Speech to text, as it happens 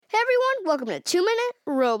welcome to 2 Minute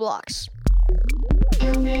Roblox.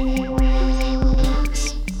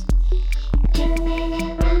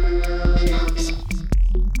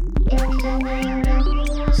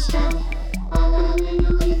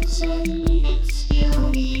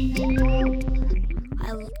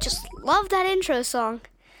 I just love that intro song.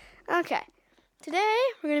 Okay, today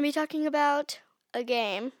we're going to be talking about a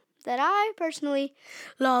game that I personally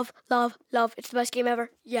love. It's the best game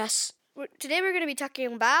ever. Yes. Today we're going to be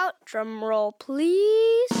talking about, drum roll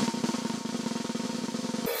please,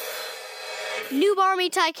 Noob Army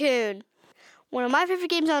Tycoon. One of my favorite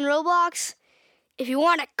games on Roblox. If you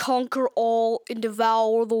want to conquer all and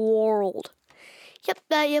devour the world. Yep,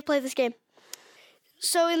 you play this game.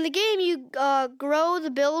 So in the game, you grow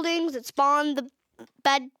the buildings that spawn the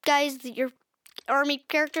bad guys, your army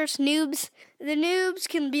characters, noobs. The noobs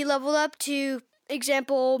can be leveled up to,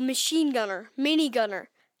 example, machine gunner, mini gunner,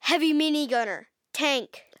 heavy mini gunner,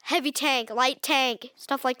 tank, heavy tank, light tank,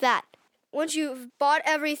 stuff like that. Once you've bought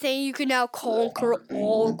everything, you can now conquer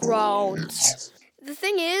all grounds. The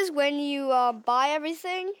thing is, when you buy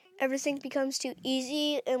everything becomes too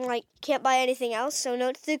easy and can't buy anything else. So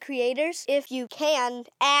note to the creators, if you can,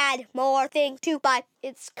 add more things to buy.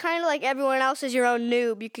 It's kind of like everyone else is your own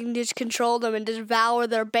noob. You can just control them and devour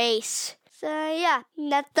their base. So yeah,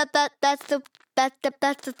 that's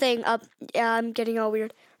the thing. Yeah, I'm getting all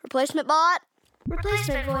weird. Replacement bot.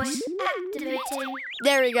 Replacement voice activating.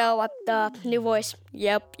 There we go. New voice.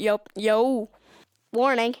 Yep. Yo.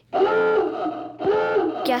 Warning.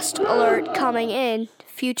 Guest alert coming in.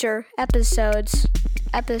 Future episodes.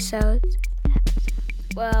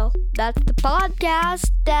 Well, that's the podcast.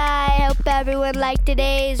 I hope everyone liked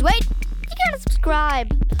today's. Wait, you gotta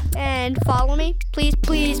subscribe and follow me. Please.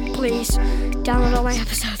 Download all my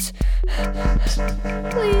episodes.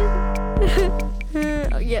 Please.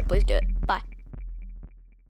 Yeah, please do it.